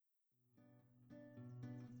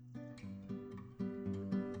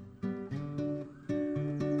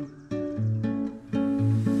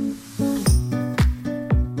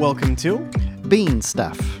Welcome to Bean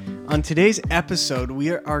Stuff. On today's episode, we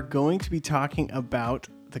are going to be talking about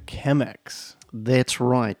the Chemex. That's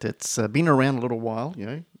right. It's been around a little while,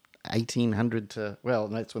 1800 to, well,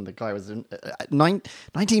 that's when the guy was in,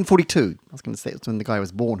 1942. I was going to say it's when the guy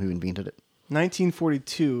was born who invented it.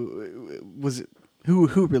 1942, was it, who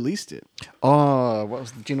released it? Oh, what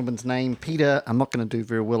was the gentleman's name? Peter, I'm not going to do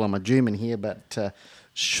very well on my German here, but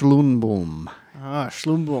Schlumbohm.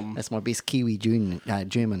 Schlumbohm. That's my best Kiwi German.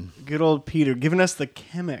 Good old Peter, giving us the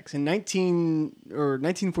Chemex in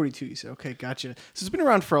 1942, you said. Okay, gotcha. So it's been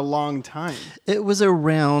around for a long time. It was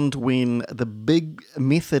around when the big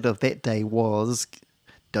method of that day was,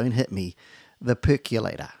 don't hit me, the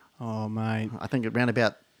percolator. Oh, my. I think around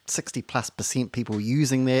about 60+% people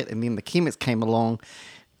using that, and then the Chemex came along,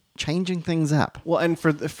 changing things up. Well, and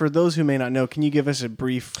for those who may not know, can you give us a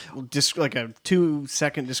brief, just like a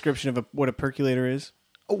 2-second description of what a percolator is?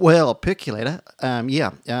 Well, percolator,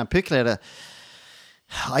 percolator.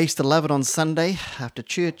 I used to love it on Sunday after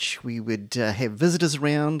church. We would have visitors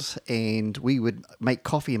around, and we would make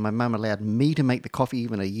coffee, and my mum allowed me to make the coffee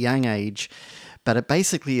even at a young age. But it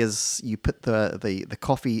basically is you put the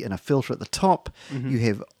coffee in a filter at the top. Mm-hmm. You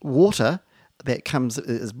have water that comes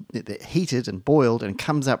is heated and boiled and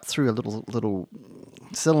comes up through a little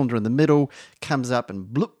cylinder in the middle, comes up and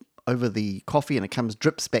bloop over the coffee, and it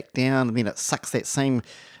drips back down, and then it sucks that same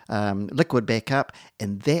liquid back up,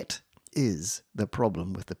 and that is the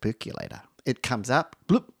problem with the percolator. It comes up,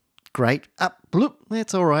 bloop, great, up, bloop,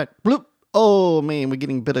 that's all right, bloop. Oh man, we're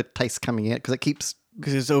getting bitter taste coming out because it keeps.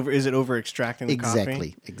 Because is it over extracting the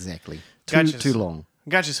coffee? Exactly. Gotcha. Too long.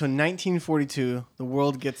 Gotcha. So in 1942, the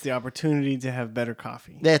world gets the opportunity to have better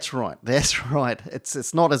coffee. That's right.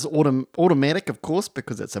 It's not as automatic, of course,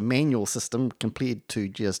 because it's a manual system compared to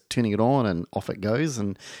just turning it on and off it goes,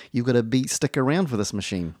 and you've got to stick around for this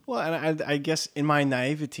machine. Well, and I guess in my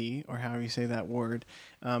naivety, or however you say that word,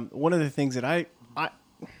 one of the things that I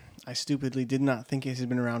stupidly did not think it had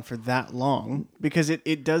been around for that long, because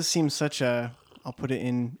it does seem such a, I'll put it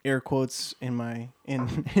in air quotes in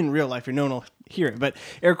real life, or no one will hear it, but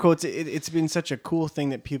air quotes, it's been such a cool thing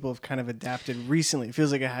that people have kind of adapted recently. It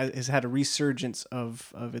feels like it has had a resurgence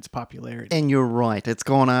of its popularity. And you're right, it's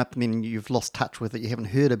gone up, and then you've lost touch with it. You haven't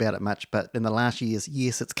heard about it much, but in the last years,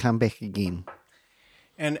 yes, it's come back again.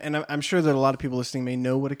 And I'm sure that a lot of people listening may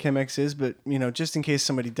know what a Chemex is, but just in case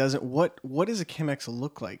somebody doesn't, what does a Chemex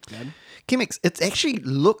look like, Dad? Chemex, it actually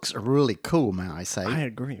looks really cool, may I say. I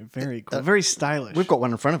agree, very cool, very stylish. We've got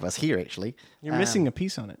one in front of us here, actually. You're missing a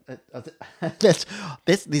piece on it. That's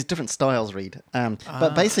there's different styles, Reed.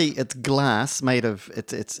 But basically, it's glass made of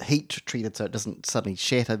it's heat treated so it doesn't suddenly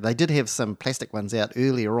shatter. They did have some plastic ones out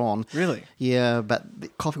earlier on. Really? Yeah, but the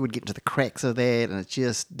coffee would get into the cracks of that, and it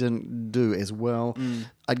just didn't do as well.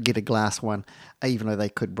 I'd get a glass one, even though they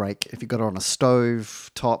could break. If you got it on a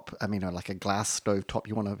stove top, like a glass stove top,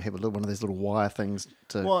 you want to have one of those little wire things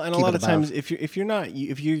to. Well, and keep a lot it of above. times, if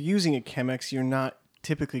you're using a Chemex, you're not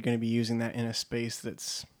typically going to be using that in a space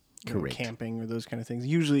that's Correct. Camping or those kind of things.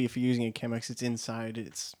 Usually, if you're using a Chemex, it's inside.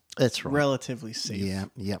 That's right. Relatively safe.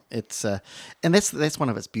 Yeah. It's and that's one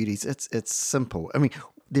of its beauties. It's simple.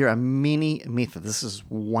 There are many methods. This is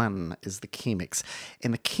one, is the Chemex.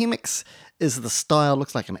 And the Chemex is the style,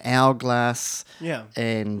 looks like an hourglass. Yeah.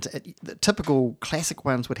 And the typical classic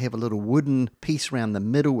ones would have a little wooden piece around the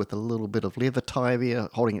middle with a little bit of leather tie there,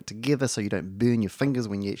 holding it together so you don't burn your fingers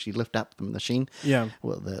when you actually lift up the machine. Yeah.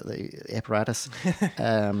 Well, the apparatus.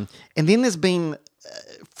 And then there's been,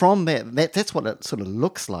 from that's what it sort of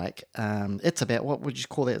looks like. It's about, what would you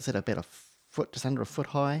call that? Is it about a foot, just under a foot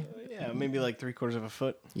high? Yeah, maybe like 3/4 of a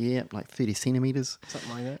foot. Yeah, like 30 centimetres.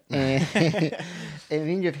 Something like that. And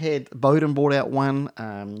then you've had, Bowden brought out one.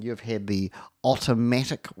 You've had the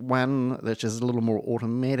automatic one, which is a little more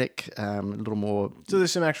automatic, a little more... So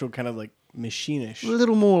there's some actual kind of like machine-ish. A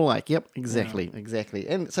little more like, yep, exactly.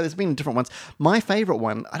 And so there's been different ones. My favourite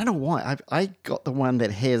one, I don't know why, I got the one that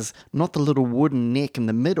has not the little wooden neck in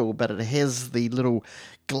the middle, but it has the little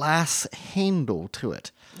glass handle to it.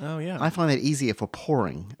 Oh, yeah. I find that easier for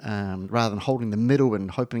pouring, rather than holding the middle and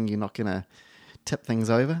hoping you're not going to tip things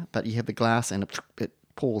over. But you have the glass and it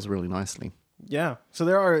pours really nicely. Yeah. So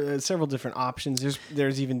there are several different options.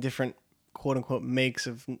 There's even different quote-unquote makes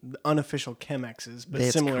of unofficial Chemexes, but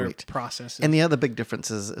That's similar correct. processes. And the other big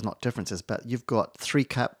differences, not differences, but you've got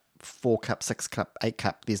 3-cup, 4-cup, 6-cup,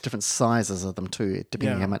 8-cup. There's different sizes of them too,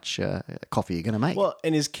 depending how much coffee you're going to make. Well,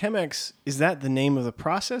 and is Chemex, is that the name of the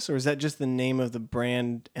process, or is that just the name of the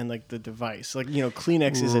brand and like the device? Like,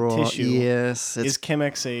 Kleenex is a tissue. Yes. Is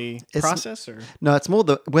Chemex a process? Or no, it's more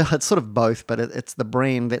it's sort of both, but it's the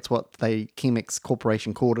brand. That's what the Chemex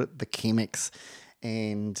Corporation called it, the Chemex.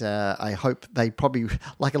 And I hope they probably,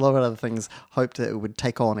 like a lot of other things, hoped that it would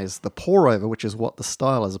take on as the pour over, which is what the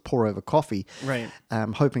style is, a pour over coffee. Right.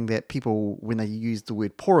 Hoping that people, when they use the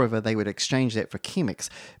word pour over, they would exchange that for Chemex,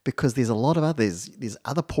 because there's a lot of others. There's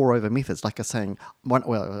other pour over methods. Like I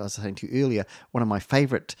was saying to you earlier, one of my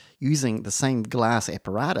favorite using the same glass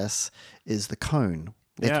apparatus is the cone.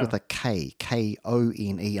 That's with a K,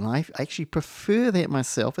 K-O-N-E, and I actually prefer that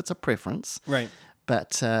myself. It's a preference. Right.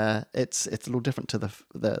 But it's a little different to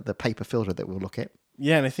the paper filter that we'll look at.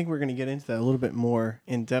 Yeah, and I think we're going to get into that a little bit more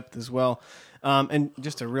in depth as well. And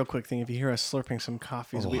just a real quick thing, if you hear us slurping some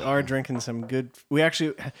coffees, we are drinking some good. We are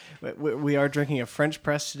drinking a French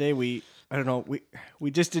press today. I don't know.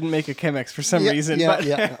 We just didn't make a Chemex for some reason.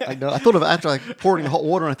 Yeah. I know. I thought of it after I poured it in hot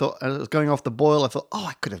water, and I thought it was going off the boil. I thought,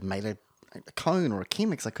 I could have made a cone or a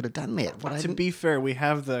Chemex. I could have done that. To be fair, we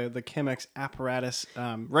have the Chemex apparatus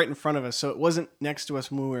right in front of us, so it wasn't next to us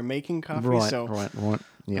when we were making coffee. Right.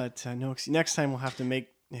 Yeah. But no, next time we'll have to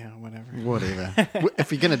make whatever. Whatever.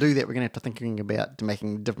 If you're going to do that, we're going to have to thinking about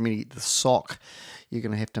making the sock. You're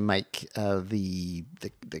going to have to make the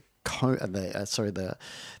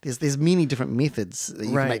there's many different methods that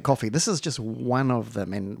you can make coffee. This is just one of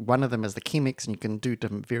them, and one of them is the Chemex, and you can do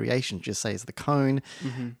different variations. Just say it's the cone,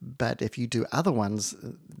 but if you do other ones,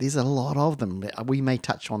 there's a lot of them. We may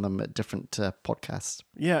touch on them at different podcasts.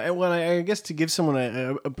 Yeah, and well, I guess to give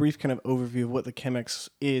someone a brief kind of overview of what the Chemex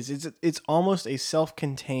is, it's almost a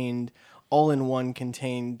self-contained, all-in-one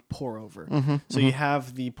contained pour-over. So you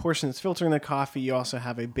have the portion that's filtering the coffee. You also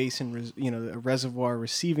have a basin, a reservoir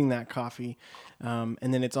receiving that coffee, and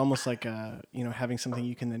then it's almost like having something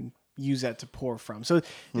you can then use that to pour from. So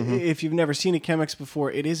if you've never seen a Chemex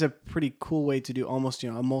before, it is a pretty cool way to do almost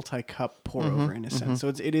a multi-cup pour-over in a sense. So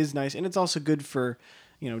it is nice, and it's also good for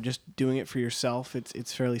just doing it for yourself.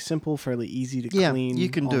 It's fairly simple, fairly easy to clean. You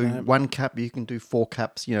can do 1 cup, you can do 4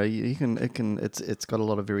 cups. It's got a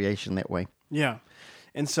lot of variation that way. Yeah,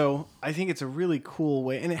 and so I think it's a really cool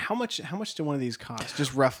way. And how much do one of these cost?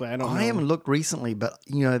 Just roughly, I don't know. I haven't looked recently, but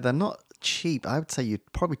they're not cheap. I would say you're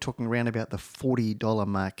probably talking around about the $40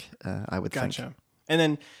 mark. I would think. Gotcha. And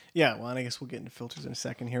then and I guess we'll get into filters in a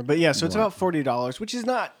second here. But yeah, so it's about $40, which is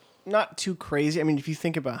not too crazy. I mean, if you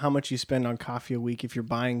think about how much you spend on coffee a week, if you're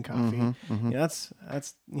buying coffee, that's a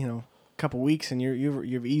couple weeks, and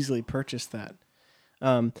you've easily purchased that.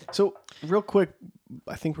 So real quick,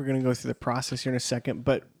 I think we're going to go through the process here in a second.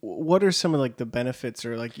 But what are some of the benefits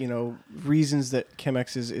or reasons that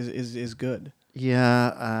Chemex is good?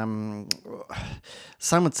 Yeah,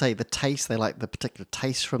 some would say the taste, they like the particular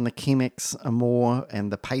taste from the Chemex more, and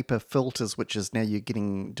the paper filters, which is now you're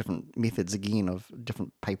getting different methods again of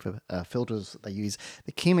different paper filters that they use.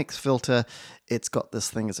 The Chemex filter, it's got this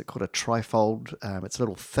thing, is it called a trifold? It's a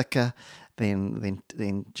little thicker than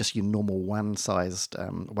just your normal one-sized,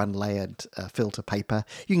 one-layered filter paper.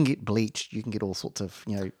 You can get bleached, you can get all sorts of,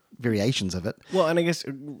 variations of it. Well, and I guess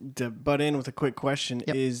to butt in with a quick question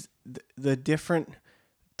is the different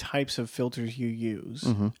types of filters you use,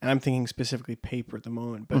 and I'm thinking specifically paper at the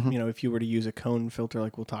moment, but if you were to use a cone filter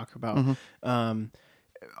like we'll talk about,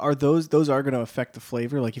 are those are going to affect the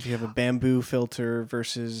flavor? Like if you have a bamboo filter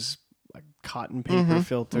versus like cotton paper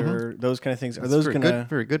filter, those kind of things. Are those going to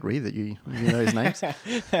very good, Reed, that you know his names?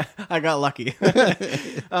 I got lucky.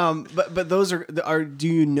 But those are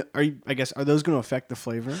I guess are those going to affect the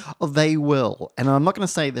flavor? Oh, they will, and I'm not going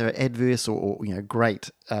to say they're adverse or great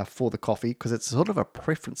for the coffee, because it's sort of a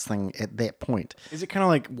preference thing at that point. Is it kind of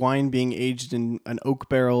like wine being aged in an oak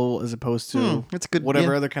barrel as opposed to it's good,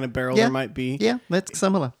 whatever other kind of barrel there might be? Yeah, that's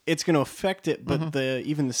similar. It's going to affect it, but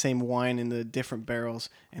even the same wine in the different barrels,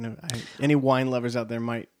 and any wine lovers out there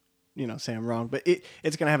might say I'm wrong, but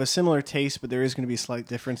it's going to have a similar taste, but there is going to be slight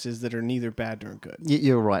differences that are neither bad nor good.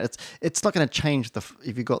 You're right. It's not going to change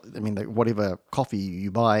if you got whatever coffee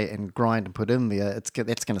you buy and grind and put in there, that's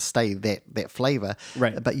going to stay that flavor,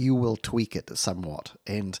 right? But you will tweak it somewhat,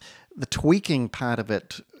 and the tweaking part of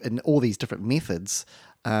it in all these different methods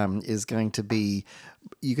is going to be,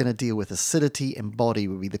 you're going to deal with acidity and body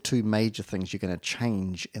would be the two major things you're going to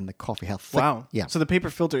change in the coffee. How thick? Wow. Yeah. So the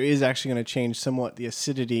paper filter is actually going to change somewhat the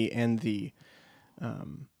acidity and the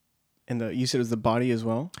you said it was the body as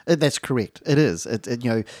well? That's correct. It is.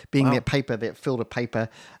 Being that paper, that filter paper,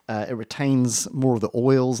 it retains more of the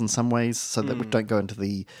oils in some ways, so that we don't go into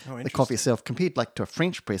the coffee itself. Compared to a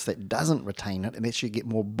French press that doesn't retain it, and actually get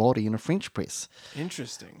more body in a French press.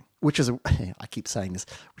 Interesting. Which is, I keep saying this,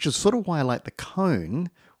 which is sort of why I like the cone,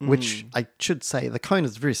 which I should say the cone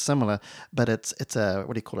is very similar, but it's a,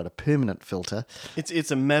 what do you call it, a permanent filter.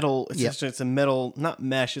 It's a metal, it's a metal, not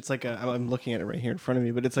mesh, it's like I'm looking at it right here in front of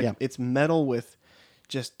me, but it's like, it's metal with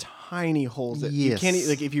just tiny holes that you can't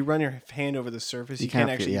like if you run your hand over the surface, you can't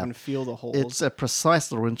actually even feel the holes. It's a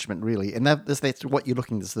precise little instrument, really, and that's what you're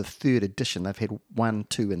looking at. Is the third edition. They've had 1,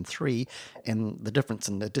 2, and 3, and the difference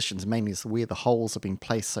in the editions mainly is where the holes have been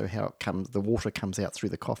placed, so how the water comes out through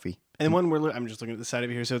the coffee. And one I'm just looking at the side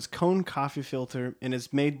of it here. So it's Cone Coffee Filter, and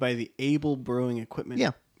it's made by the Able Brewing Equipment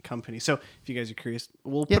Company. So if you guys are curious,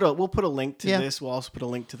 we'll put a link to this. We'll also put a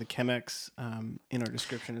link to the Chemex in our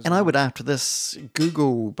description as well. And I would, after this,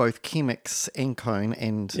 Google both Chemex and Cone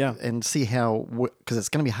and see how, because it's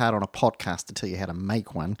going to be hard on a podcast to tell you how to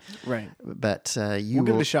make one. Right. But we'll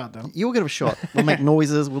give it a shot, though. You'll give it a shot. We'll make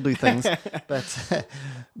noises. We'll do things.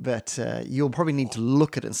 But you'll probably need to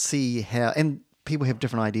look at it and see how, and people have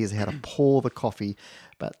different ideas of how to pour the coffee,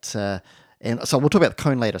 but... and so we'll talk about the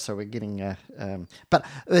Cone later. So we're getting, but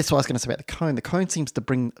that's what I was going to say about the Cone. The Cone seems to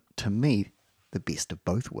bring to me the best of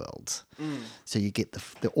both worlds. So you get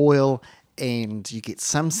the oil, and you get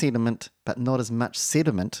some sediment, but not as much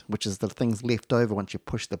sediment, which is the things left over once you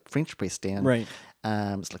push the French press down. Right.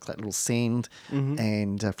 It looks like little sand,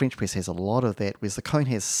 and French press has a lot of that, whereas the Cone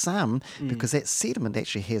has some because that sediment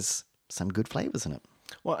actually has some good flavors in it.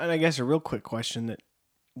 Well, and I guess a real quick question that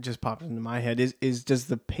just popped into my head is does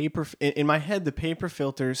the paper in my head the paper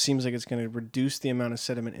filter seems like it's going to reduce the amount of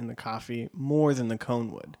sediment in the coffee more than the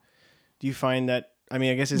Cone would. Do you find that? I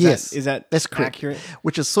mean, I guess that's correct. Accurate?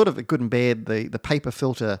 Which is sort of a good and bad. The paper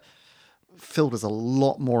filter filters a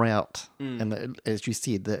lot more out, and as you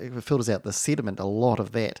said, it filters out the sediment, a lot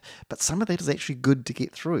of that. But some of that is actually good to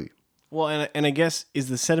get through. Well, and I guess is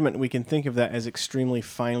the sediment, we can think of that as extremely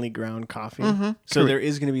finely ground coffee. So correct. there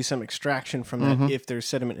is going to be some extraction from that if there's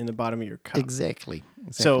sediment in the bottom of your cup. Exactly.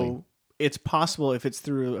 So it's possible if it's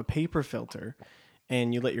through a paper filter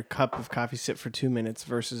and you let your cup of coffee sit for 2 minutes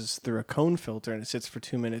versus through a Cone filter and it sits for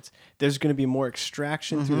 2 minutes, there's going to be more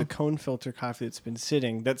extraction through the Cone filter coffee that's been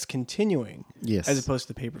sitting that's continuing as opposed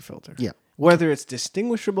to the paper filter. Yeah. Whether it's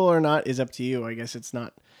distinguishable or not is up to you. I guess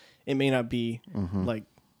it may not be like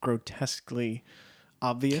grotesquely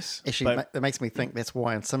obvious. Actually, that makes me think that's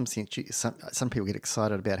why in some sense some people get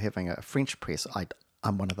excited about having a French press.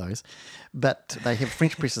 I'm one of those. But they have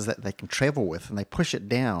French presses that they can travel with, and they push it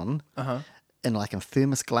down in like a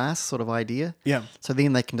thermos glass sort of idea. Yeah. So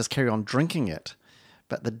then they can just carry on drinking it.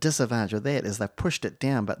 But the disadvantage of that is they've pushed it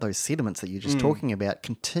down, but those sediments that you're just talking about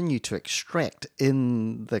continue to extract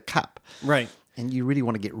in the cup. Right. And you really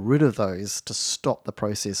want to get rid of those to stop the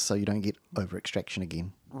process so you don't get over extraction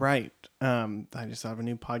again. Right. I just thought of a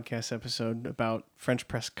new podcast episode about French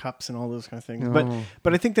press cups and all those kind of things.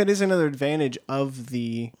 But I think that is another advantage of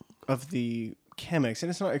the Chemex, and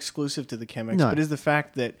it's not exclusive to the Chemex, but is the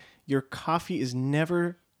fact that your coffee is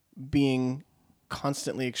never being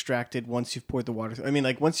constantly extracted once you've poured the water through. I mean,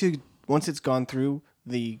 like once it's gone through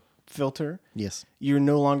the filter, you're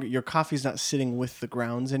no longer, your coffee's not sitting with the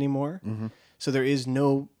grounds anymore. So there is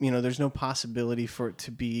there's no possibility for it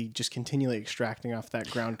to be just continually extracting off that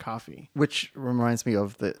ground coffee. Which reminds me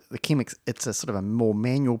of the Chemex. It's a sort of a more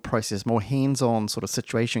manual process, more hands-on sort of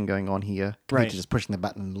situation going on here compared to just pushing the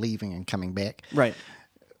button and leaving and coming back. Right.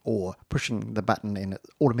 Or pushing the button and it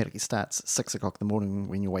automatically starts at 6 o'clock in the morning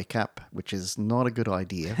when you wake up, which is not a good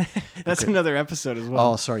idea. That's another episode as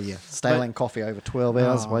well. Oh, sorry, yeah. Staling coffee over 12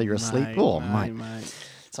 hours while you're asleep. Mate.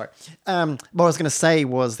 Sorry. What I was going to say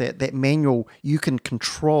was that manual, you can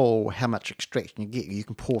control how much extraction you get. You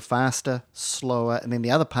can pour faster, slower, and then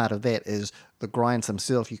the other part of that is the grinds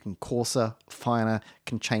themselves. You can coarser, finer,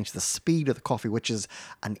 can change the speed of the coffee, which is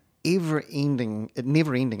an never ending,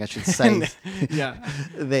 I should say.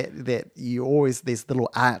 that you always, there's the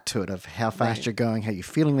little art to it of how fast you're going, how you're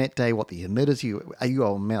feeling that day, what the humidity, are you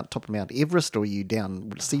on top of Mount Everest or are you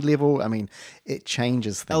down sea level? I mean, it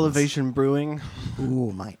changes things. Elevation brewing.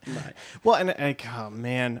 Ooh, mate. Well, and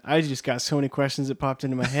I just got so many questions that popped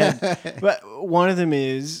into my head. But one of them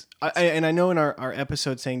is, I know in our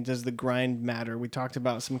episode saying, does the grind matter? We talked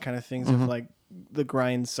about some kind of things of like, the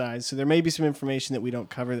grind size. So there may be some information that we don't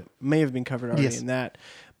cover that may have been covered already in that.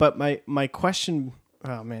 But my question,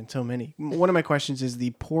 oh man, so many. One of my questions is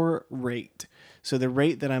the pour rate. So the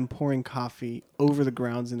rate that I'm pouring coffee over the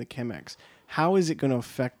grounds in the Chemex, how is it going to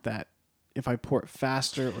affect that if I pour it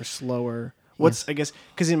faster or slower? I guess,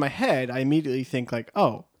 because in my head, I immediately think like,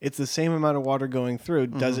 oh, it's the same amount of water going through.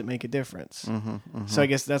 Does it make a difference? So I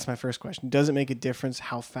guess that's my first question. Does it make a difference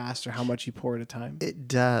how fast or how much you pour at a time? It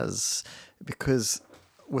does, because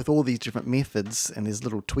with all these different methods and there's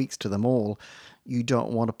little tweaks to them all, you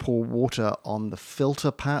don't want to pour water on the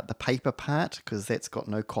filter part, the paper part, because that's got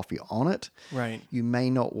no coffee on it. Right. You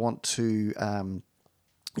may not want to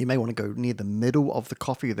you may want to go near the middle of the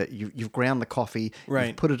coffee that you've ground the coffee, Right.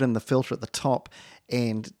 you've put it in the filter at the top,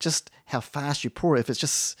 and just how fast you pour it.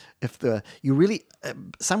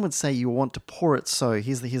 Some would say you want to pour it. So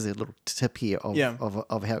here's a little tip here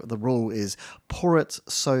of how the rule is: pour it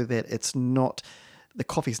so that the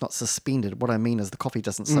coffee's not suspended. What I mean is the coffee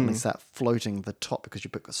doesn't suddenly start floating the top because you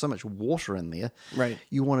put so much water in there. Right.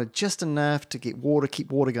 You want it just enough to keep water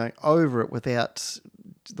going over it without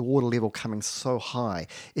the water level coming so high.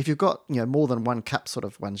 If you've got more than 1 cup sort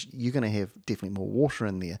of ones, you're going to have definitely more water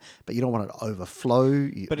in there, but you don't want it to overflow.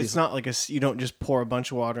 But it's not like you don't just pour a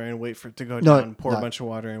bunch of water and wait for it to go down. Pour a bunch of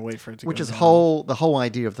water and wait for it to go down. Which is the whole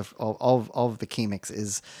idea of the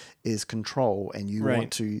Chemex is control, and you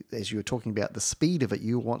want to, as you were talking about the speed of it,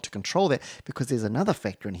 you want to control that because there's another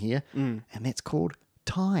factor in here, and that's called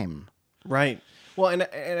time. Right. Well,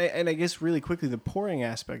 and I guess really quickly, the pouring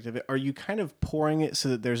aspect of it, are you kind of pouring it so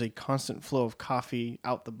that there's a constant flow of coffee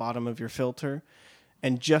out the bottom of your filter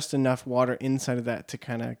and just enough water inside of that to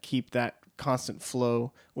kind of keep that constant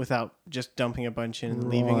flow without just dumping a bunch in and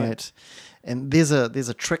leaving it? And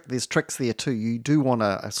there's tricks there too. You do want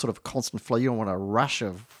a sort of constant flow. You don't want a rush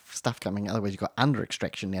of stuff coming, otherwise you've got under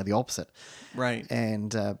extraction, now the opposite. Right.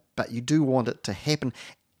 And but you do want it to happen.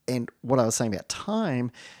 And what I was saying about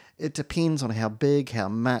time, it depends on how big, how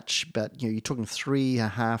much, but you're talking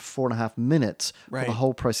 4.5 minutes for the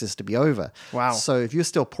whole process to be over. Wow. So if you're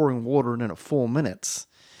still pouring water in at 4 minutes,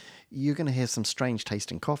 you're going to have some strange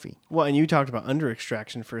tasting coffee. Well, and you talked about under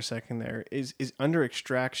extraction for a second there. Is under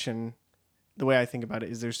extraction, the way I think about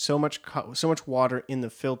it, is there's so much water in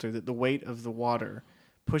the filter that the weight of the water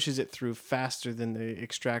pushes it through faster than the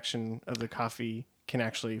extraction of the coffee can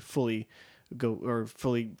actually fully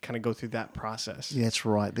kind of go through that process. Yeah, that's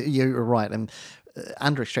right. You're right. And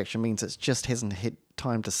under extraction means it just hasn't had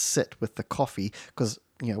time to sit with the coffee because,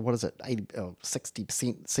 what is it? 60%,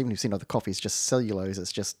 70% of the coffee is just cellulose.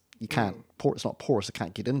 It's just, you can't pour, it's not porous, it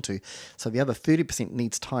can't get into. So the other 30%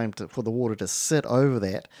 needs time for the water to sit over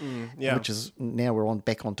that, which is, now we're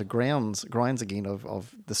back onto grinds again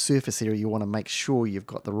of the surface area. You want to make sure you've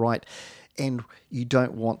got the right. And you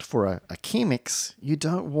don't want, for a Chemex, you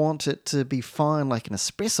don't want it to be fine like an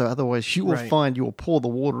espresso. Otherwise, you will find you'll pour the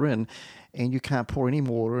water in and you can't pour any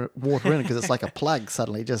more water in because it's like a plug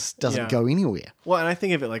suddenly. It just doesn't go anywhere. Well, and I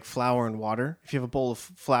think of it like flour and water. If you have a bowl of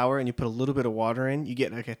flour and you put a little bit of water in, you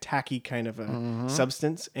get like a tacky kind of a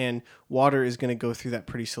substance. And water is going to go through that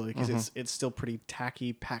pretty slowly because it's still pretty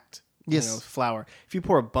tacky, packed flour. If you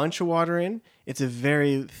pour a bunch of water in, it's a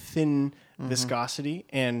very thin viscosity,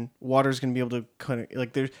 and water is going to be able to kind of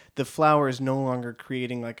like the flour is no longer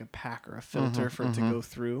creating like a pack or a filter for it to go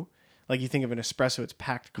through. Like you think of an espresso, it's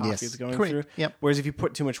packed coffee that's going through. Yep. Whereas if you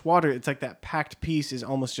put too much water, it's like that packed piece is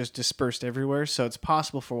almost just dispersed everywhere. So it's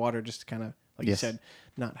possible for water just to kind of, like you said,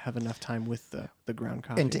 not have enough time with the ground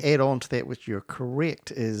coffee. And to add on to that, which you're correct,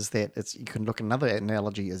 is that you can look, another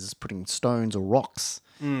analogy is putting stones or rocks,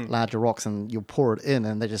 larger rocks, and you'll pour it in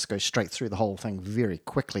and they just go straight through the whole thing very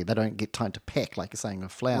quickly. They don't get time to pack, like you're saying,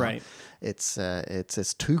 with flour. Right.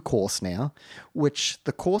 It's two course now, which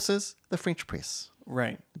the course is the French press.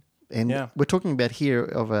 Right. And we're talking about here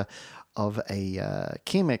of a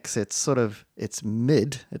Chemex. It's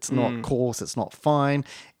mid. It's not coarse. It's not fine.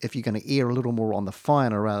 If you're going to err a little more on the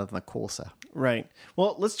finer rather than the coarser. Right.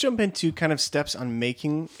 Well, let's jump into kind of steps on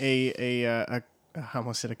making a I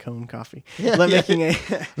almost said a cone coffee. Making a.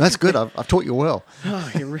 That's good. I've taught you well.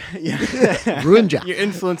 Oh, Ruined you. Your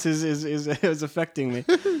influence is affecting me.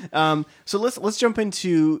 So let's jump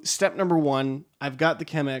into step number 1. I've got the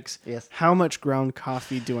Chemex. Yes. How much ground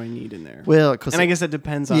coffee do I need in there? Well, I guess that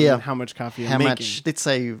depends on how much coffee I'm making. How much? Let's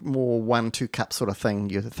say more 1-2 cup sort of thing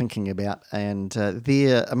you're thinking about, and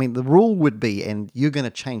the rule would be, and you're going to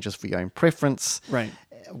change this for your own preference, right?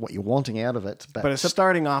 What you're wanting out of it, but a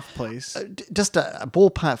starting off place, just a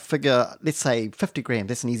ballpark figure. Let's say 50 grams.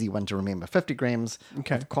 That's an easy one to remember. 50 grams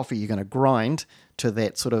of coffee you're going to grind to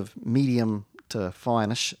that sort of medium to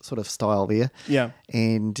finish sort of style there. Yeah.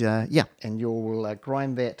 And and you'll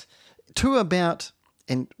grind that to about,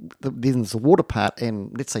 and then there's the water part,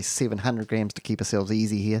 and let's say 700 grams to keep ourselves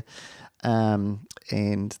easy here.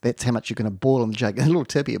 And that's how much you're going to boil in the jug. A little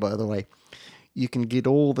tip here, by the way. You can get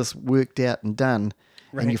all this worked out and done,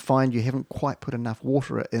 and you find you haven't quite put enough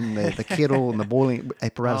water in the kettle and the boiling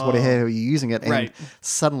apparatus, whatever you're using it, and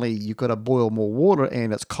suddenly you've got to boil more water,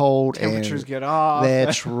 and it's cold. Temperatures get off.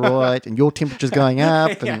 That's right, and your temperature's going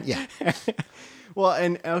up, and Well,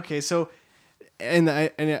 and okay, so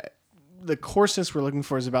the coarseness we're looking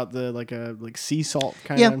for is about the like sea salt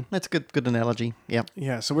kind of. Yeah, that's a good analogy. Yeah.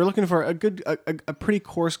 Yeah, so we're looking for a pretty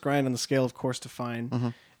coarse grind on the scale of coarse to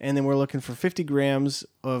fine. and then we're looking for 50 grams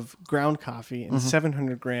of ground coffee and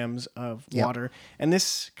 700 grams of water. And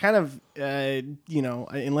this kind of,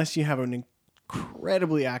 unless you have an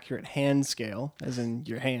incredibly accurate hand scale, as in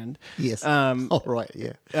your hand. Yes. All right.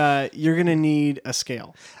 Yeah. You're going to need a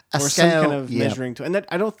scale or some kind of measuring tool. And that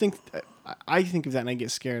I don't think. I think of that and I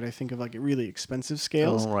get scared. I think of like really expensive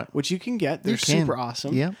scales, which you can get. They're super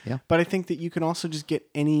awesome. Yeah, yeah. But I think that you can also just get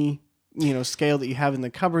any scale that you have in the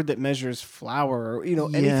cupboard that measures flour or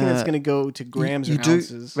anything that's going to go to grams or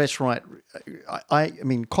ounces. That's right. I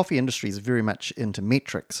mean, coffee industry is very much into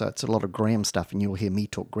metrics, so it's a lot of gram stuff, and you'll hear me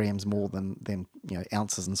talk grams more than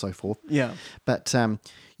ounces and so forth. Yeah. But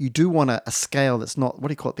you do want a scale that's not, what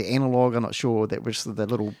do you call it, the analog? I'm not sure, that which the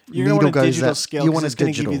little You're needle want a goes digital up. Scale, you want it's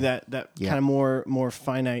going to give you that kind of more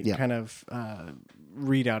finite kind of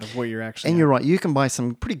readout of where you're actually. And you're right. You can buy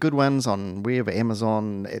some pretty good ones on wherever,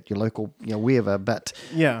 Amazon, at your local, wherever. But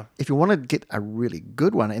if you want to get a really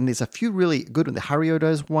good one, and there's a few really good ones. The Hario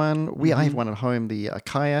does one. I have one at home. The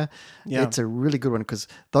Akaya. Yeah. It's a really good one because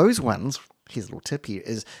those ones. Here's a little tip here: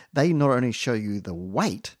 is they not only show you the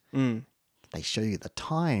weight, they show you the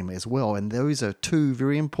time as well, and those are two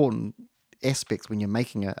very important aspects when you're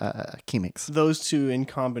making a Chemex. Those two in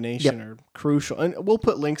combination are crucial, and we'll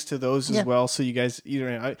put links to those as well, so you guys,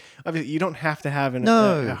 obviously you don't have to have a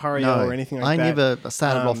Hario or anything like that. I never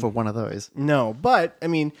started off with one of those. No, but I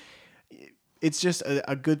mean, it's just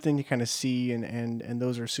a good thing to kind of see, and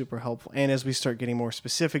those are super helpful. And as we start getting more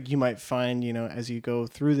specific, you might find, as you go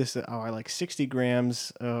through this, that I like 60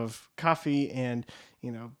 grams of coffee and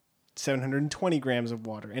 720 grams of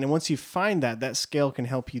water. And once you find that scale can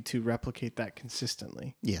help you to replicate that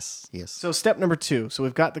consistently. Yes. So step number 2. So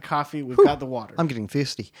we've got the coffee, we've got the water. I'm getting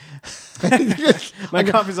thirsty. My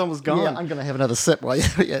coffee's almost gone. Yeah, I'm going to have another sip.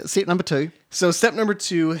 Step number 2. So step number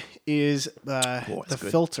 2 is the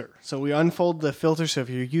filter. So we unfold the filter. So if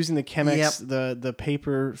you're using the Chemex, the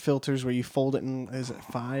paper filters where you fold it in, is it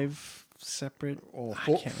 5 separate or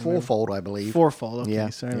four-fold, I believe. 4-fold.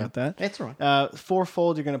 Okay, sorry about that. That's all right.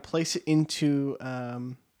 4-fold. You're going to place it into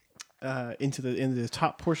the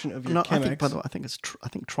top portion of your Chemex. I think it's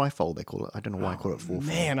trifold they call it. I don't know why I call it 4-fold.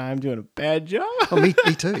 Man, I'm doing a bad job. Oh, me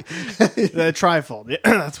too. The trifold. Yeah,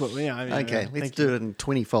 that's what we. Okay, let's do it in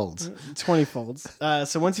 20 folds. 20 folds.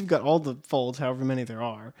 So once you've got all the folds, however many there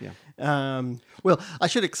are. Yeah. Well, I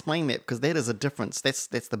should explain that because that is a difference. That's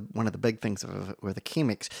one of the big things with the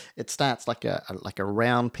Chemex. It starts like a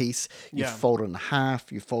round piece. You fold it in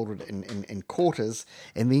half. You fold it in quarters,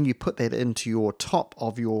 and then you put that into your top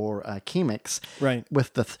of your Chemex. Right.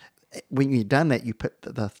 With when you've done that, you put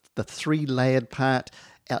the 3-layered part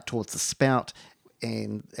out towards the spout.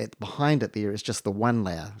 And behind it there is just the one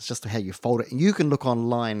layer. It's just how you fold it. And you can look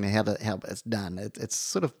online how it's done. It's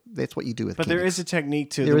sort of, that's what you do with But Chemex. There is a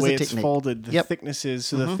technique to the way it's folded. The thickness is,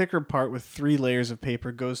 so the thicker part with 3 layers of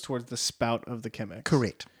paper goes towards the spout of the Chemex.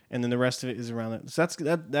 Correct. And then the rest of it is around it. So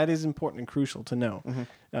that is important and crucial to know.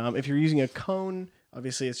 If you're using a cone,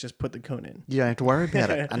 obviously it's just put the cone in. You don't have to worry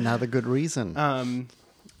about it. Another good reason.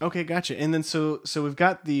 Okay, gotcha. And then so we've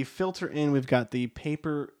got the filter in, we've got the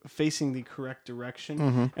paper facing the correct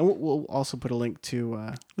direction, and we'll also put a link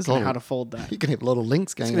to how to fold that. You can have a lot of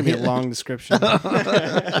links going. It's going to be a long description.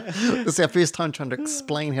 This is our first time trying to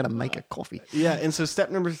explain how to make a coffee. Yeah, and so step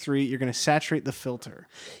number 3, you're going to saturate the filter.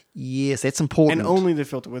 Yes, that's important. And only the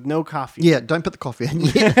filter with no coffee. Yeah, don't put the coffee in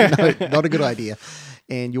yet. No, not a good idea.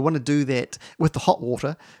 And you want to do that with the hot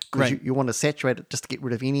water because you want to saturate it just to get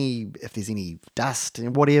rid of if there's any dust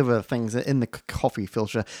and whatever things in the coffee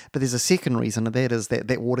filter. But there's a second reason, and that is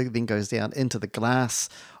that water then goes down into the glass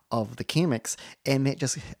of the Chemex, and that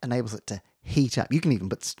just enables it to heat up. You can even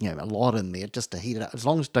put a lot in there just to heat it up. As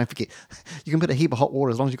long as, don't forget, you can put a heap of hot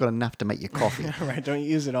water as long as you've got enough to make your coffee. Right, don't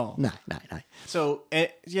use it all. No. So,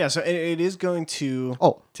 it is going to...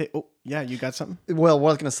 you got something? Well, what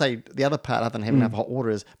I was going to say, the other part other than having enough hot water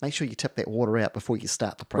is make sure you tip that water out before you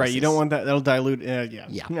start the process. Right, you don't want that. That'll dilute...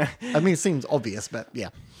 Yeah. I mean, it seems obvious, but yeah.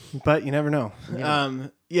 But you never know.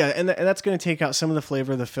 And that's going to take out some of the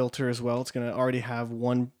flavor of the filter as well. It's going to already have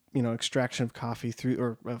one extraction of coffee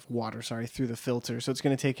of water through the filter. So it's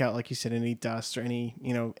going to take out, like you said, any dust or any,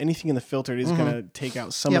 anything in the filter. It is going to take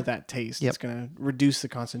out some of that taste. It's going to reduce the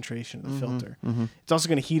concentration of the filter. It's also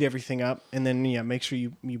going to heat everything up, and then make sure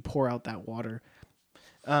you pour out that water.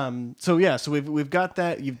 So we've got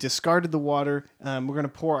that. You've discarded the water. We're gonna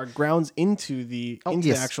pour our grounds into the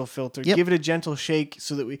yes. actual filter. Yep. Give it a gentle shake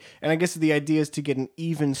so that and I guess the idea is to get an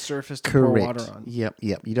even surface to Correct. pour water on. Yep.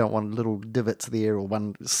 You don't want little divots there or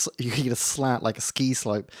you get a slant like a ski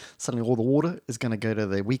slope. Suddenly all the water is going to go to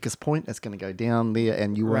the weakest point. It's going to go down there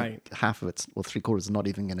and you won't, half of it's, or 3/4 is not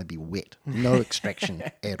even going to be wet. No extraction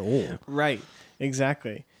at all. Right.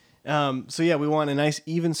 Exactly. We want a nice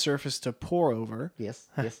even surface to pour over. Yes.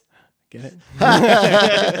 Get it?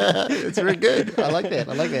 It's very good. I like that.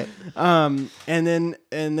 And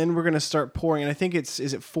then we're gonna start pouring, and I think is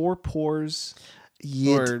it 4 pours?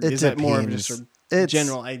 Yeah, or it is that more of depends. just a It's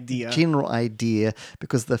general idea? General idea,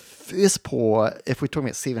 because the first pour, if we're talking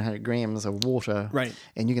about 700 grams of water, right,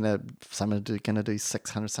 and some are going to do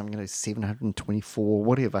 600, some are going to do 724,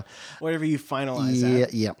 whatever. Whatever you finalize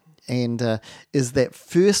at. Yeah. And is that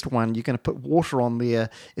first one, you're going to put water on there.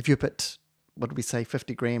 If you put, what did we say,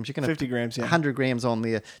 50 grams? You're going to 50 grams, yeah. 100 grams on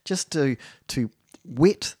there just to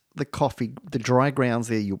wet the coffee, the dry grounds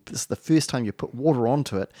there. This is the first time you put water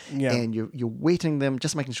onto it, and you're wetting them,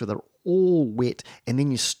 just making sure they're all wet, and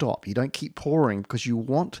then you stop. You don't keep pouring because you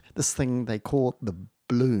want this thing they call the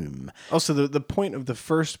bloom. Also, the point of the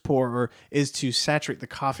first pour is to saturate the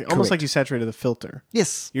coffee, almost like you saturated the filter.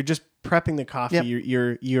 Yes. You're just prepping the coffee.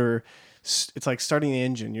 Yep. You're it's like starting the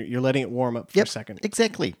engine. You're letting it warm up for a second.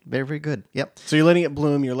 Exactly. Very, very good. Yep. So you're letting it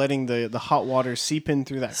bloom. You're letting the hot water seep in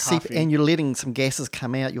through that coffee. And you're letting some gases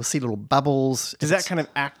come out. You'll see little bubbles. Does that kind of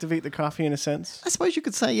activate the coffee in a sense? I suppose you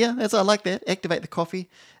could say, yeah. I like that. Activate the coffee.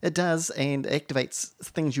 It does, and activates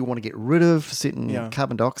things you want to get rid of, certain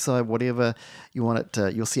carbon dioxide, whatever you want it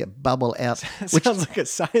to. You'll see it bubble out. Which sounds like a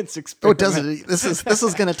science experiment. Oh, does it? This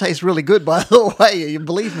is going to taste really good, by the way. You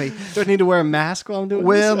believe me. Do I need to wear a mask while I'm doing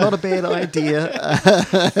Well, this? not a bad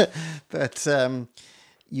idea. But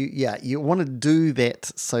you want to do that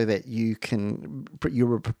so that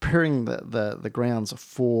you're preparing the grounds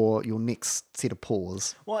for your next set of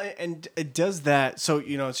pours. Well, and it does that. So,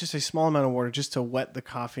 it's just a small amount of water just to wet the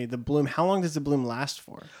coffee, the bloom. How long does the bloom last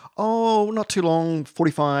for? Oh, not too long,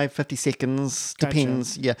 45, 50 seconds,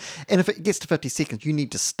 depends. Gotcha. Yeah. And if it gets to 50 seconds, you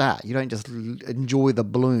need to start. You don't just enjoy the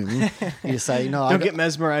bloom. You say, no. Don't get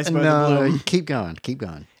mesmerized by the bloom. No, keep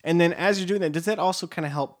going. And then as you're doing that, does that also kind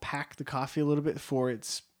of help pack the coffee a little bit for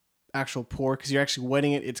its actual pour? Because you're actually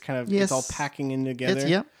wetting it. It's kind of it's all packing in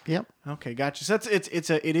together. Yep. Okay, gotcha. So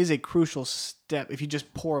it is a crucial step. If you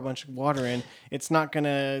just pour a bunch of water in, it's not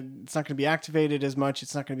gonna be activated as much.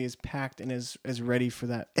 It's not gonna be as packed and as ready for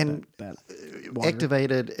that. And that water.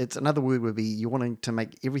 Activated. It's another word would be you wanting to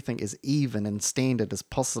make everything as even and standard as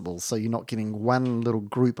possible. So you're not getting one little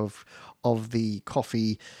group of the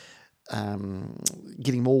coffee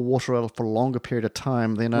getting more water out for a longer period of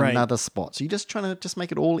time than another spot. So you're just trying to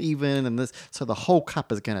make it all even, and so the whole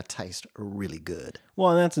cup is going to taste really good. Well,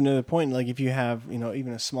 and that's another point. Like if you have,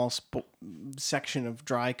 even a small section of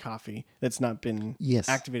dry coffee that's not been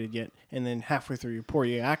activated yet, and then halfway through your pour,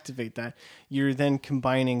 you activate that, you're then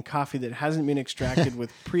combining coffee that hasn't been extracted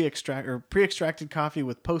with pre-extracted coffee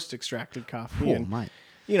with post-extracted coffee.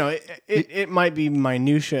 It might be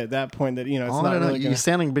minutia at that point that, it's not really You're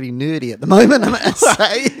sounding pretty nerdy at the moment, I must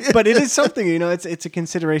say. But it is something, it's a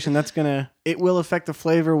consideration it will affect the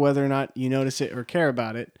flavor whether or not you notice it or care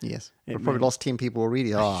about it. Yes. We've probably lost 10 people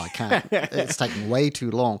already. Oh, I can't. It's taking way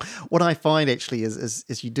too long. What I find actually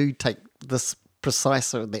is you do take this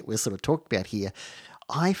precise that we're sort of talking about here.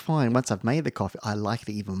 I find once I've made the coffee, I like it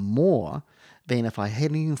even more than if I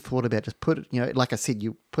hadn't even thought about just put it, like I said,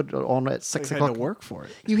 you put it on at 6 o'clock. You had to work for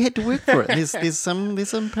it. You had to work for it. There's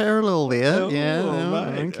some parallel there.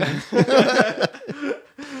 Okay.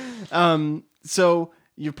 So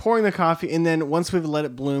you're pouring the coffee, and then once we've let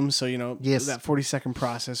it bloom, so that 40-second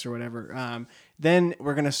process or whatever, then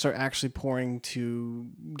we're going to start actually pouring to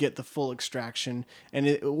get the full extraction.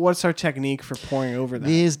 And what's our technique for pouring over that?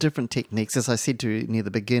 There's different techniques. As I said to you near the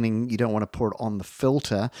beginning, you don't want to pour it on the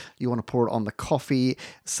filter. You want to pour it on the coffee.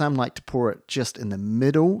 Some like to pour it just in the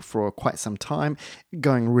middle for quite some time,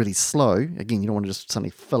 going really slow. Again, you don't want to just suddenly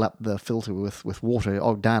fill up the filter with water.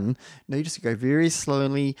 Oh, done. No, you just go very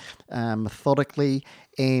slowly, methodically.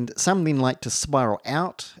 And some then like to spiral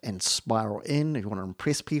out and spiral in. If you want to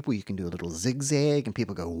impress people, you can do a little zigzag, and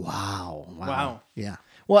people go, wow. Yeah.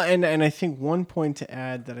 Well, and I think one point to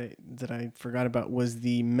add that I forgot about was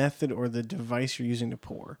the method or the device you're using to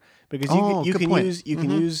pour, because you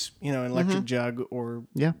can use an electric jug or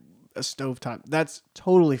a stovetop. That's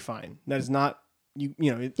totally fine. That is not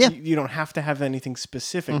you don't have to have anything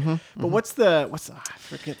specific. But what's the I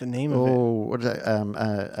forget the name of it. Oh, what is it?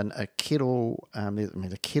 A kettle,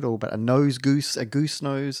 a kettle, but a nose goose, a goose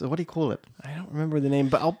nose. What do you call it? I don't remember the name,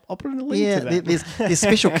 but I'll put in a link to that. There's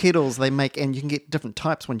special kettles they make, and you can get different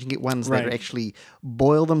types. Ones you can get ones that actually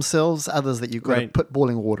boil themselves, others that you've got to put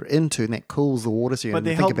boiling water into, and that cools the water. So you but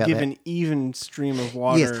they think help about give that. An even stream of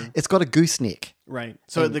water. Yes, it's got a gooseneck. Right.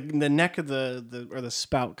 So the neck of the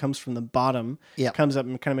spout comes from the bottom, comes up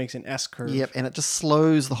and kind of makes an S curve. Yep, and it just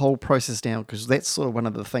slows the whole process down, because that's sort of one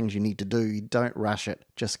of the things you need to do. You don't rush it.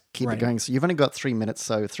 Just keep it going. So you've only got 3 minutes,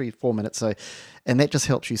 4 minutes. And that just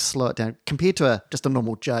helps you slow it down. Compared to just a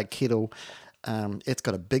normal jug kettle, it's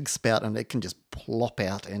got a big spout and it can just plop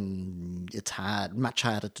out, and it's much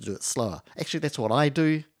harder to do it slower. Actually, that's what I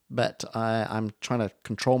do, but I'm trying to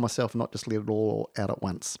control myself and not just let it all out at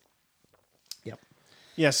once. Yep.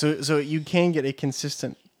 Yeah, so you can get a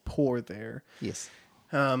consistent pour there. Yes.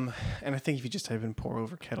 And I think if you just type in pour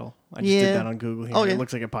over kettle, I just did that on Google here. It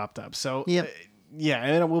looks like it popped up. So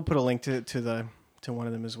and we'll put a link to one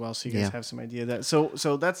of them as well, so you guys have some idea of that. So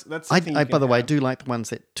that's the thing. By the way, I do like the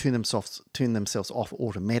ones that turn themselves off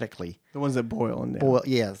automatically. The ones that boil and boil,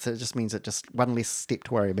 so it just means that just one less step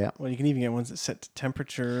to worry about. Well, you can even get ones that set to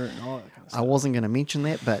temperature and all that kind of stuff. I wasn't going to mention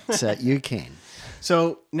that, but you can.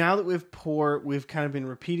 So now that we've kind of been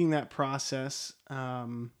repeating that process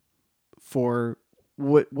for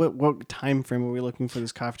what time frame are we looking for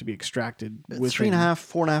this coffee to be extracted? 3.5,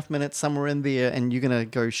 4.5 minutes, somewhere in there, and you're going to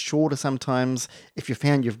go shorter sometimes. If you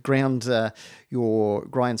found you've ground your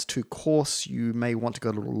grinds too coarse, you may want to go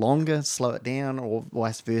a little longer, slow it down, or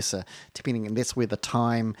vice versa, depending. And that's where the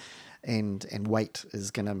time and weight is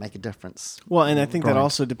going to make a difference. Well, and I think that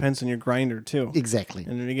also depends on your grinder too. Exactly.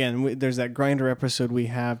 And again, there's that grinder episode we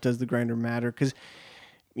have. Does the grinder matter? Because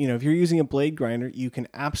if you're using a blade grinder, you can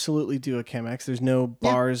absolutely do a Chemex. There's no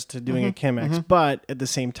bars to doing a Chemex. But at the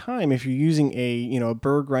same time, if you're using a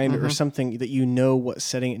burr grinder or something that what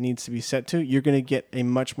setting it needs to be set to, you're going to get a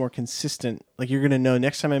much more consistent. Like, you're going to know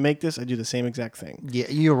next time I make this, I do the same exact thing. Yeah,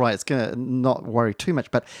 you're right. It's going to not worry too much.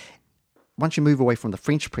 But once you move away from the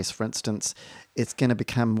French press, for instance, it's going to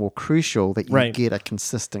become more crucial that you get a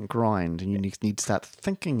consistent grind, and you need to start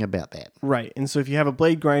thinking about that. Right. And so if you have a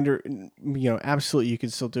blade grinder, absolutely you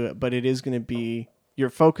could still do it, but it is going to be your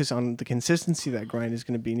focus on the consistency of that grind is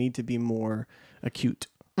going to need to be more acute.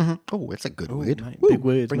 Oh, that's a good word. Big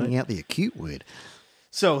words. Bringing out the acute word.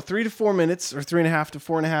 So 3 to 4 minutes, or 3.5 to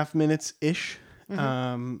 4.5 minutes ish.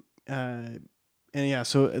 And yeah,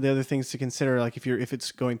 so the other things to consider, like if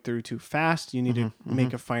it's going through too fast, you need to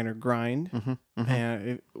make a finer grind,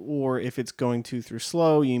 or if it's going through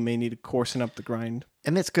slow, you may need to coarsen up the grind.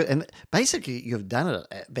 And that's good. And basically, you've done it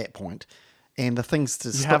at that point, and the things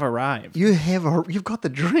to have arrived. You've got the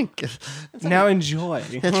drink. Now enjoy.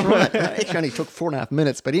 That's right. It actually only took 4.5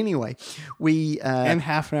 minutes, but anyway, we and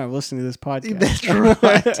half an hour listening to this podcast. That's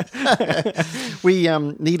right. We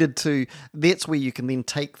needed to. That's where you can then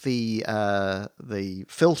take the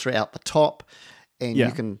filter out the top, and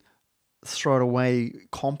you can throw it away.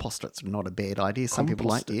 Compost it's not a bad idea. Some people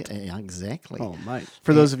like it. Yeah, exactly. Oh, mate.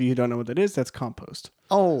 For those of you who don't know what that is, that's compost.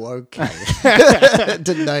 Oh, okay.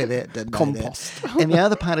 Didn't know that. Compost. And the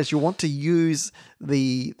other part is you want to use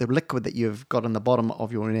the liquid that you've got in the bottom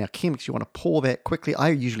of your Chemex. You want to pour that quickly. I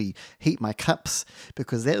usually heat my cups,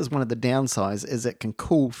 because that is one of the downsides, is it can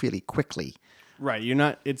cool fairly quickly. Right.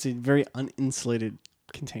 It's a very uninsulated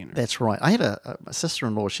container. That's right. I had a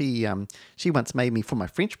sister-in-law. She once made me, for my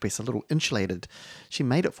French press, a little insulated. She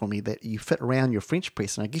made it for me that you fit around your French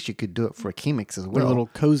press, and I guess you could do it for a Chemex as well. A little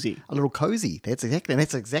cozy. That's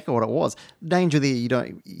exactly what it was. Danger there. You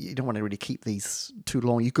don't want to really keep these too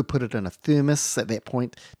long. You could put it in a thermos at that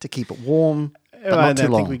point to keep it warm. But not too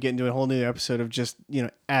long. I think we get into a whole new episode of just,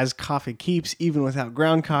 as coffee keeps, even without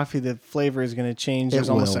ground coffee, the flavor is going to change. There's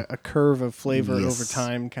almost a curve of flavor over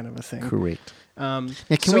time, kind of a thing. Correct. Now,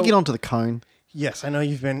 can we get onto the cone? Yes, I know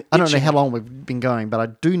you've been itching. I don't know how long we've been going, but I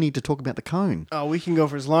do need to talk about the cone. Oh, we can go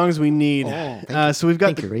for as long as we need. So we've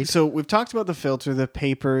got so we've talked about the filter, the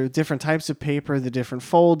paper, different types of paper, the different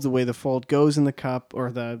folds, the way the fold goes in the cup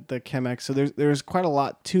or the Chemex. So there's quite a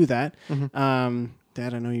lot to that.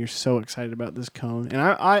 Dad, I know you're so excited about this cone, and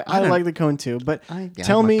I like the cone too. But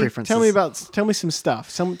tell me some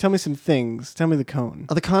stuff. Tell me some things. Tell me the cone.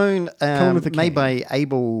 The cone, made by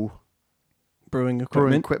Able Brewing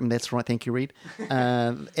Equipment. That's right. Thank you, Reed.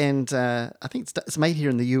 And I think it's made here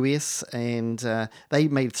in the US, and they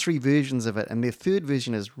made 3 versions of it, and their third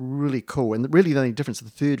version is really cool. And really, the only difference of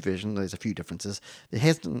the third version, there's a few differences. It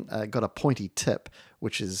hasn't got a pointy tip,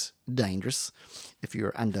 which is dangerous if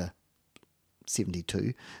you're under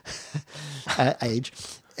 72 age.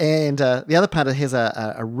 And the other part, it has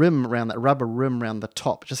a rim around that rubber rim around the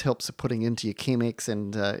top. It just helps it putting into your Chemex,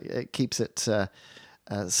 and it keeps it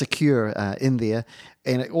secure in there.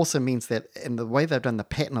 And it also means that in the way they've done the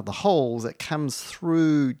pattern of the holes, it comes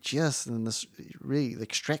through just in this really, the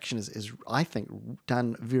extraction is I think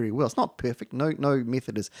done very well. It's not perfect. No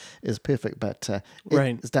method is perfect, but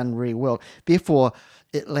Right. it's done really well. Therefore,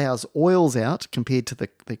 it allows oils out compared to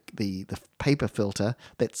the paper filter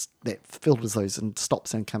that filters those and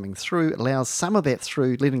stops them coming through. It allows some of that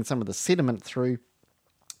through, letting some of the sediment through,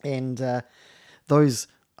 and those,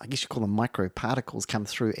 I guess you call them microparticles, come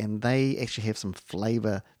through, and they actually have some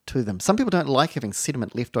flavour to them. Some people don't like having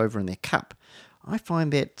sediment left over in their cup. I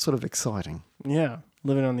find that sort of exciting. Yeah,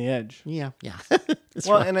 living on the edge. Yeah. That's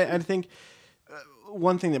Well, right. and I think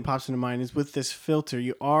one thing that pops into mind is with this filter,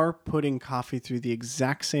 you are putting coffee through the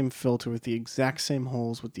exact same filter with the exact same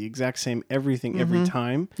holes, with the exact same everything every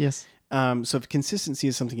time. Yes. So if consistency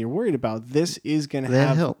is something you're worried about, this is going to That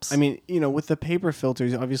have... helps. I mean, with the paper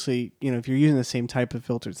filters, obviously, if you're using the same type of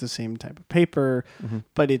filter, it's the same type of paper,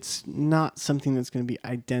 but it's not something that's going to be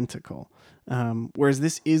identical. Whereas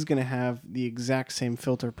this is going to have the exact same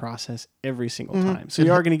filter process every single time. So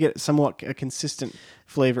you are going to get somewhat a consistent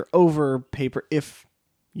flavor over paper, if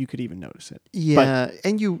you could even notice it. Yeah,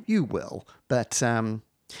 and you will, but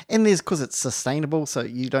and there's, because it's sustainable, so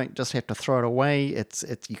you don't just have to throw it away. It's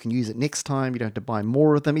you can use it next time. You don't have to buy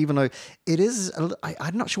more of them, even though it is.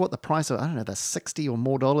 I'm not sure what the price of. I don't know. They're $60 or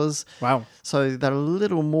more. Wow. So they're a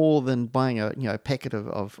little more than buying a packet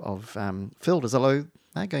of filters, although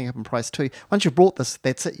they're going up in price too. Once you've bought this,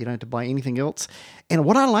 that's it. You don't have to buy anything else. And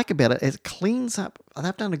what I like about it is it cleans up.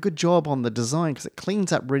 They've done a good job on the design because it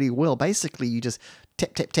cleans up really well. Basically, you just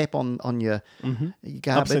tap on your garbage.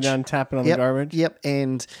 Upside down, tapping on the garbage. Yep,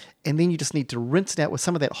 and then you just need to rinse it out with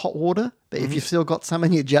some of that hot water, that if you've still got some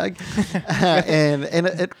in your jug, and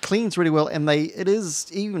it cleans really well. And it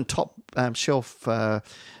is even top shelf.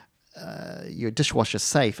 Your dishwasher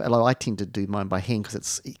safe. Although I tend to do mine by hand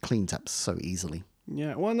because it cleans up so easily.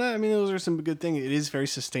 Yeah, well, no, I mean, those are some good things. It is very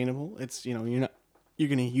sustainable. It's you're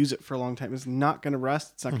going to use it for a long time. It's not going to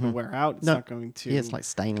rust. It's not going to wear out. It's not going to. Yeah, it's like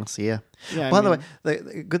stainless. Yeah. Yeah. By the way,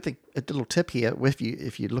 the good thing, a little tip here, if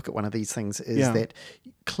you look at one of these things, is that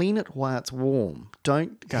clean it while it's warm.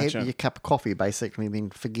 Don't have your cup of coffee basically, and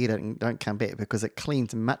then forget it and don't come back, because it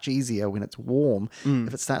cleans much easier when it's warm.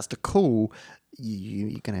 If it starts to cool,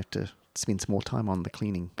 you're going to have to spend some more time on the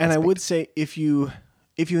cleaning. And aspect. I would say if you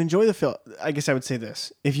enjoy the filter, I guess I would say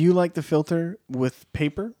this: if you like the filter with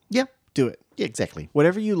paper, do it. Yeah, exactly.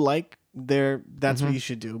 Whatever you like, that's what you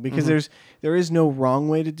should do, because there is no wrong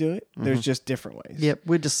way to do it. There's just different ways. Yeah,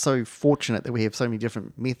 we're just so fortunate that we have so many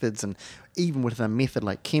different methods, and even with a method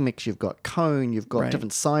like Chemex, you've got cone, you've got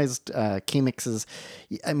different sized Chemexes.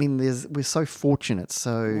 I mean, we're so fortunate.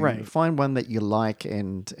 So find one that you like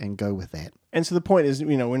and go with that. And so the point is,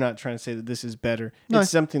 we're not trying to say that this is better. No.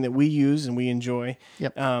 It's something that we use and we enjoy.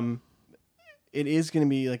 Yep. It is going to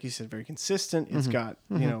be, like you said, very consistent. It's got,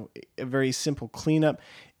 a very simple cleanup.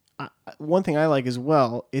 One thing I like as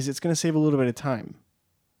well is it's going to save a little bit of time,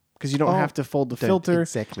 because you don't have to fold the filter.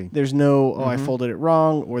 Exactly. There's no, I folded it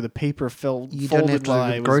wrong, or the paper folded. You don't have to go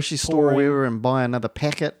to the grocery store or wherever and buy another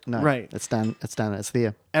packet. No, it's done. It's done. It's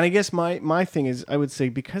there. And I guess my thing is, I would say,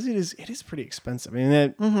 because it is pretty expensive. I mean,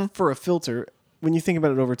 that for a filter, when you think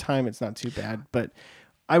about it over time, it's not too bad. But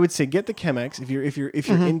I would say get the Chemex if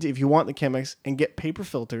you want the Chemex, and get paper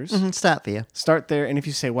filters. Start there. Start there, and if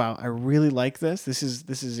you say, "Wow, I really like this. This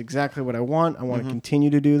is exactly what I want. I want to continue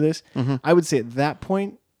to do this." I would say at that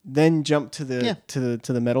point, then jump to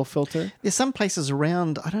the metal filter. There's some places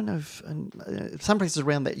around. I don't know if some places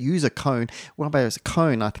around that use a cone. One of those a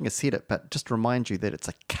cone. I think I said it, but just to remind you that it's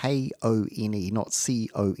a KONE, not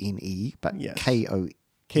CONE, but KO.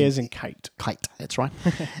 K as in kite. Kite, that's right.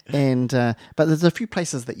 And but there's a few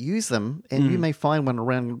places that use them, and you may find one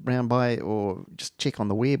around by, or just check on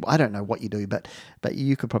the web. I don't know what you do, but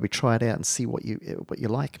you could probably try it out and see what you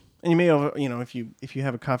like. And you may, if you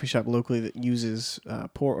have a coffee shop locally that uses the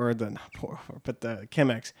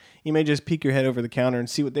Chemex, you may just peek your head over the counter and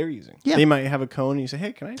see what they're using. Yeah. They might have a cone, and you say,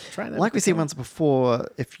 "Hey, can I try that?" Like we said once before,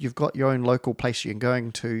 if you've got your own local place you're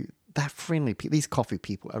going to, they're friendly people. These coffee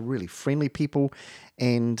people are really friendly people,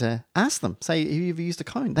 and ask them. Say, have you ever used a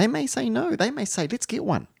cone? They may say no. They may say, let's get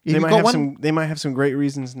one. They might have some great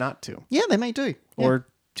reasons not to. Yeah, they may do. Or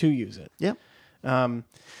to use it. Yeah.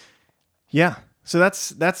 Yeah. So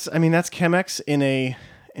that's Chemex in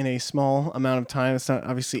a small amount of time. It's not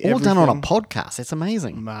obviously all everything. done on a podcast. It's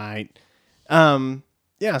amazing. Right.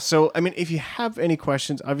 Yeah, so I mean, if you have any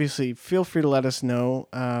questions, obviously feel free to let us know.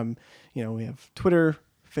 We have Twitter,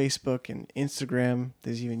 Facebook, and Instagram.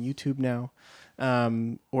 There's even YouTube now.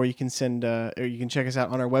 Or you can check us out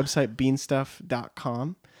on our website,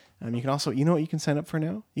 beanstuff.com. You can also, you know what you can sign up for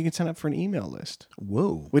now? You can sign up for an email list.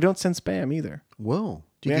 Whoa. We don't send spam either. Whoa.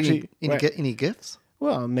 Do you get any gifts?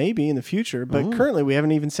 Well, maybe in the future, but currently we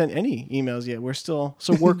haven't even sent any emails yet. We're still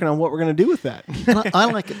working on what we're going to do with that. And I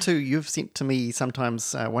like it too. You've sent to me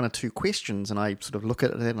sometimes one or two questions, and I sort of look at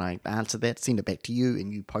it and I answer that, send it back to you,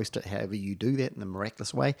 and you post it however you do that in a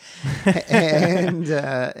miraculous way.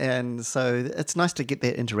 and so it's nice to get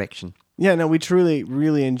that interaction. Yeah, no, we truly,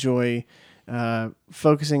 really enjoy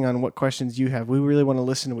focusing on what questions you have. We really want to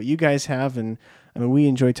listen to what you guys have, and I mean, we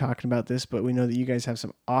enjoy talking about this, but we know that you guys have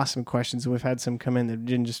some awesome questions, and we've had some come in that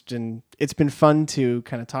didn't. It's been fun to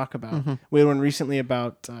kind of talk about. Mm-hmm. We had one recently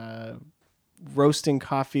about roasting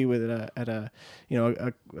coffee with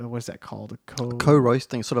what's that called?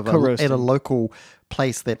 Co-roasting, sort of at a local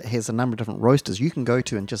place that has a number of different roasters you can go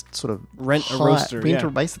to and just sort of rent a roaster.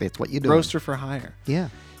 Basically, that's what you're doing. Roaster for hire. Yeah.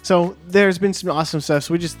 So there's been some awesome stuff.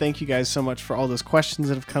 So we just thank you guys so much for all those questions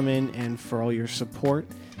that have come in and for all your support.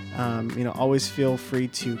 Always feel free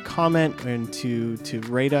to comment and to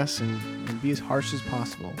rate us and be as harsh as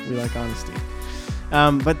possible. We like honesty.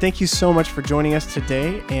 But thank you so much for joining us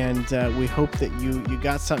today, and we hope that you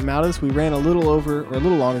got something out of this. We ran a little over or a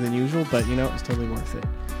little longer than usual, but it's totally worth it.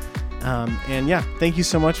 Thank you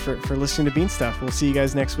so much for listening to Bean Stuff. We'll see you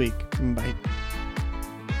guys next week. Bye.